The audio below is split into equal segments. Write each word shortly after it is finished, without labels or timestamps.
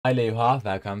Hi Leha,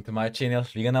 welcome to my channel.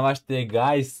 We're gonna watch the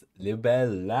guys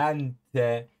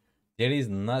Libelante. There is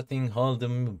nothing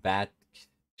holding me back.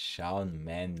 Shawn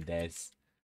Mendes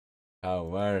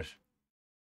cover,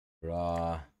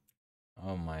 bro.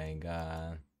 Oh my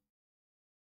god.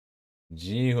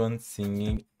 Jihoon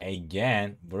singing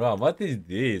again, bro. What is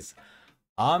this?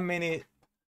 How many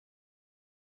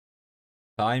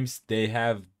times they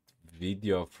have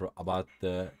video for about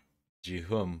the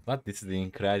Jihoon? But this is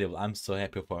incredible. I'm so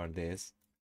happy for this.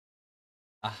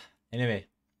 Anyway.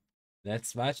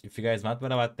 Let's watch. If you guys want more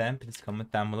about them, please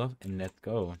comment down below and let's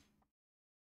go.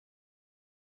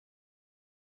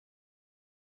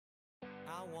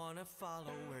 I wanna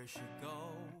follow where she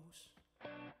goes.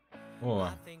 Oh.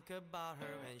 I think about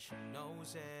her and she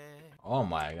knows it. Oh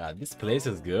my god, this place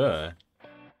is good.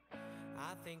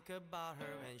 I think about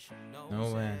her and she knows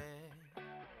No way. it.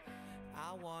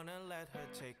 I wanna let her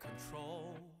take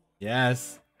control.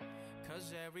 Yes.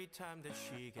 Cause every time that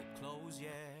she get close,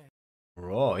 yeah.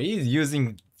 Bro, he's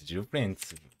using different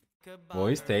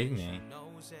voice technique.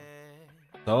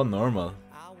 So normal.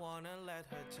 I wanna let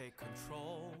her take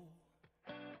control.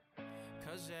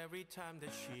 Cause every time that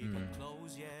she get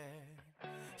close, yeah.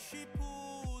 She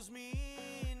pulls me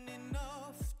in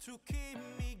enough to keep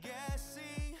me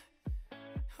guessing.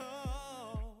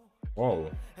 Oh.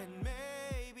 Whoa. And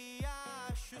maybe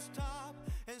I should stop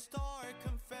and start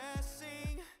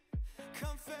confessing.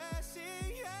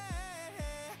 Confessing,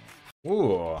 yeah.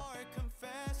 Ooh.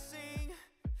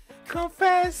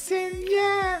 Confessing,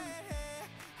 yeah.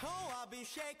 Oh, I've been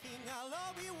shaking. I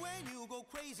love you when you go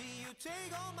crazy. You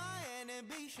take all my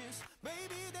inhibitions.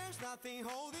 Baby, there's nothing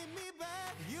holding me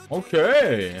back. You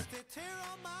Okay. tear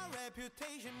on my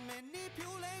reputation,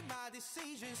 manipulate my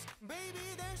decisions. Baby,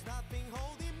 there's nothing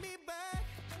holding me back.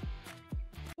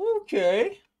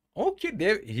 Okay. Okay,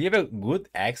 he have a good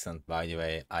accent, by the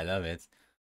way. I love it.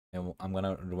 And I'm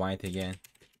gonna rewind it again.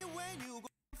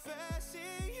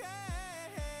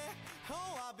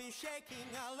 Shaking,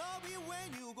 I love you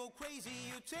when you go crazy.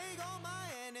 You take all my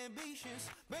inhibitions.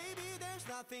 Baby, there's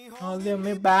nothing holding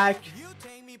me back. You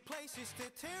take me places to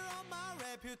tear on my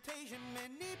reputation,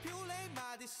 manipulate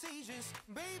my decisions.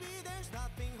 Baby, there's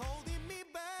nothing holding me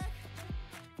back.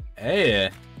 Hey.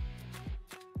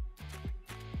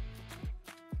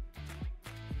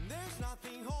 There's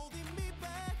nothing holding me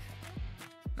back.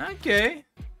 Okay.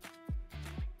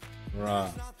 Bro.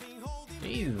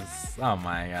 Jesus. Oh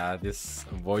my god, this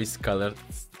voice color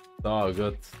is so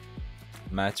good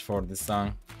match for this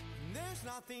song. There's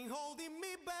nothing holding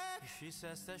me back. She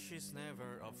says that she's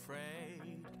never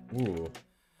afraid. Ooh.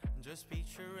 Just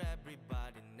picture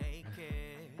everybody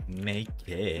naked.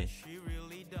 Naked. She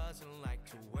really doesn't like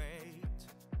to wait.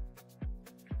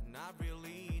 Not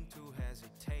really into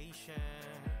hesitation.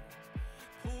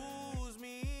 Pulls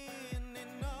me in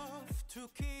enough to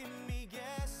keep me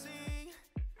guessing.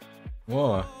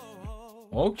 Whoa.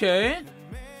 Okay.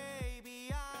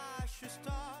 Maybe I should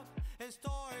stop and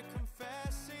start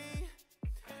confessing.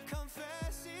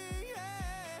 Confessing,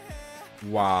 yeah.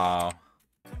 Wow.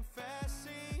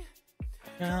 Confessing.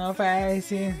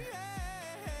 Confessing.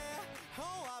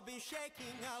 Oh, I've been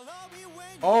shaking. I love you when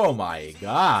Oh my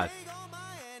god.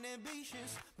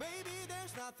 Baby,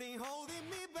 there's nothing holding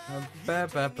me back.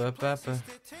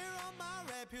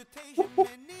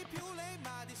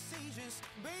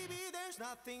 Baby, there's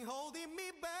nothing holding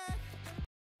me back.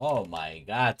 Oh my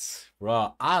god,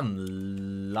 bro, I'm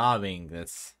loving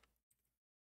this.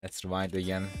 Let's rewind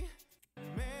again.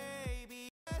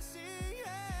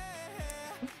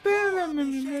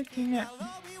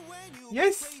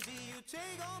 Yes.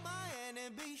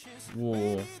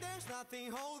 Whoa.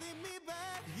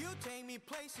 You take me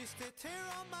places to tear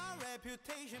on my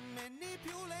reputation,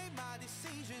 manipulate my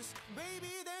decisions.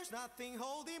 Baby, there's nothing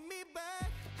holding me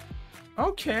back.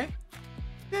 Okay.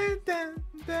 Dun, dun,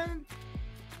 dun.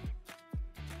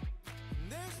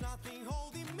 There's nothing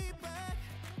holding me back.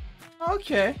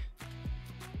 Okay.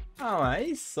 Oh,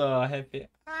 he's so happy.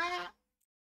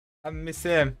 I miss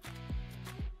him.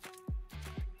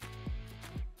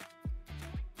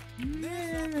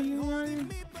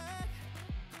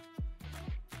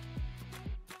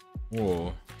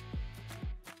 Whoa.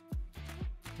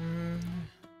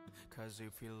 Cause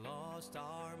if we lost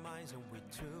our minds and we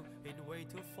took it way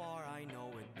too far, I know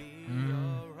it'd be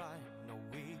alright. No,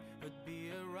 we would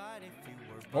be alright if you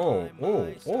were by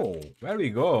my side. Where we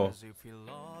go? Cause if we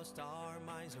lost our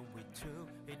minds and we took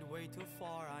it way too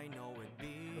far, I know it'd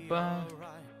be Ba.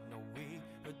 alright. No, we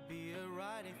would be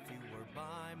alright if you were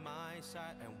by my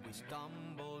side. And we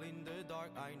stumble in the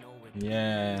dark, I know it'd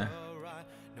Yeah. be alright.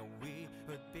 No, we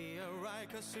would be alright,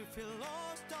 'cause if we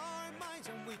lost our minds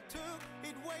and we took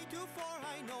it way too far,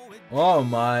 I know it. Oh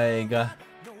my god.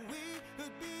 No, we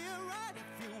would be alright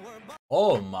if you were by.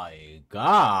 Oh my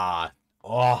god.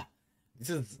 Oh, this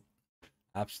is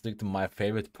absolutely my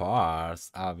favorite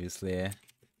parts, obviously.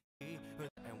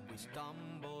 And we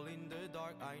stumble in the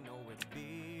dark, I know it'd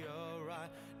be alright.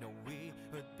 No, we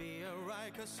would be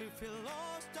alright, 'cause if we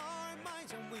lost our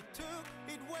minds and we took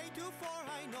it way too far,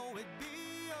 I know it'd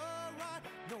be alright.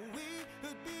 No, we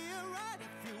would be alright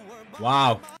if you were by.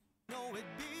 Wow. No,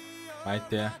 it'd be Right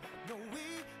there. no, we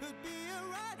would be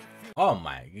alright if you Oh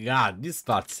my god, this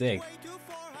part's sick. way too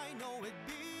far, I know it'd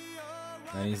be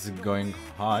alright. And he's going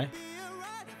high. Be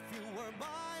alright if you were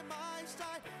by my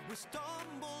side. We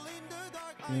stumble in the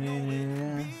dark, I know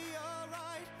it'd be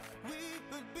alright. We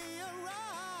would be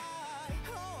alright.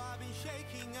 Oh, I've been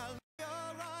shaking, I'll be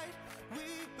alright. We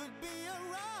would be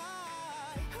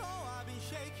alright. Oh, I've been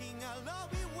shaking, I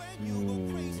love it when you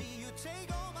go crazy. You take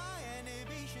all my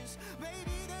inhibitions.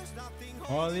 Baby, there's nothing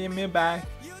Holding me back.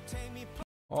 you take me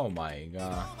Oh my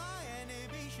god. all my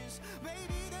inhibitions.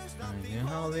 Baby, there's nothing You're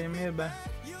holding me back.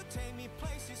 you take me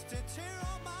places to tear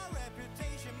up my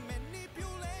reputation,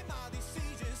 manipulate my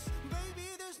decisions. Baby,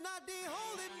 there's nothing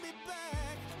holding me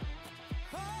back.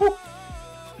 Oh,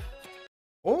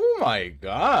 Oh my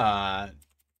god.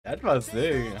 That was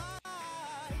sick.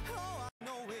 I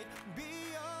know it be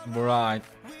alright. Right.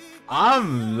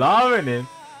 I'm loving it.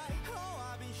 Oh,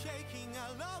 I've been shaking. I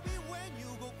love it when you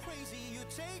go crazy. You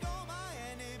take all my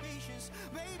inhibitions.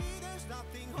 Baby, there's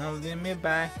nothing Holding me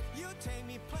back. you take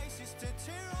me places to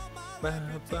tear up my Ba,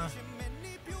 ba. reputation,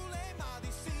 manipulate my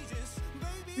decisions.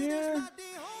 Baby, Yeah. there's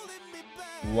nothing holding me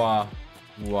back. Wow.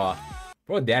 Wow.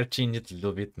 Bro, they're changed a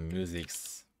little bit musics.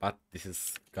 But this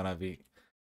is gonna be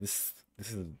this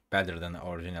is better than the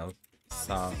original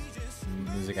sound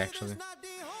music actually.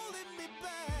 Nothing holding me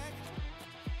back.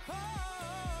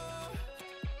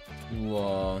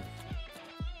 Wow.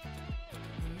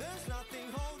 There's nothing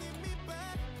holding me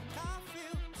back. I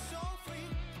feel so free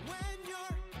when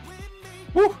you're with me,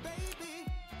 Woo. baby.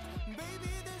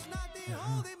 Baby, there's nothing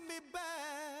holding me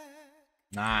back.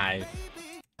 Nice.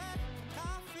 Baby, I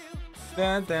feel so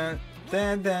Dun, dun,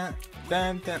 dun, dun,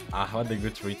 dun, dun. Ah, what a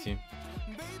good rhythm.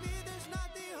 baby, there's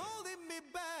nothing holding me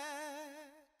back.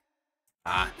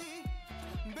 Ah.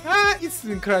 Ah, it's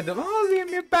incredible.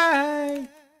 Holding me back.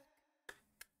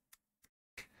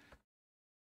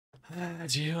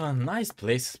 Jiwon, nice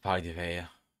places by the way.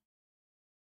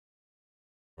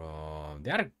 Bro,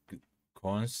 they are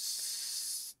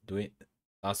doing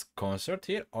last concert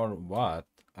here or what?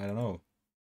 I don't know.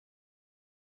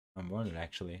 I'm wondering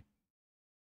actually.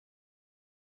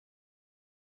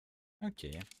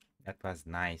 Okay, that was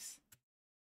nice.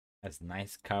 That's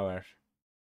nice cover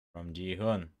from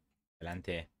Jihoon,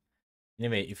 Libelante.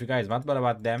 Anyway, if you guys want more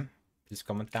about them, please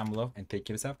comment down below and take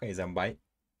care of yourself, guys, and bye.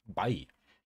 Bye.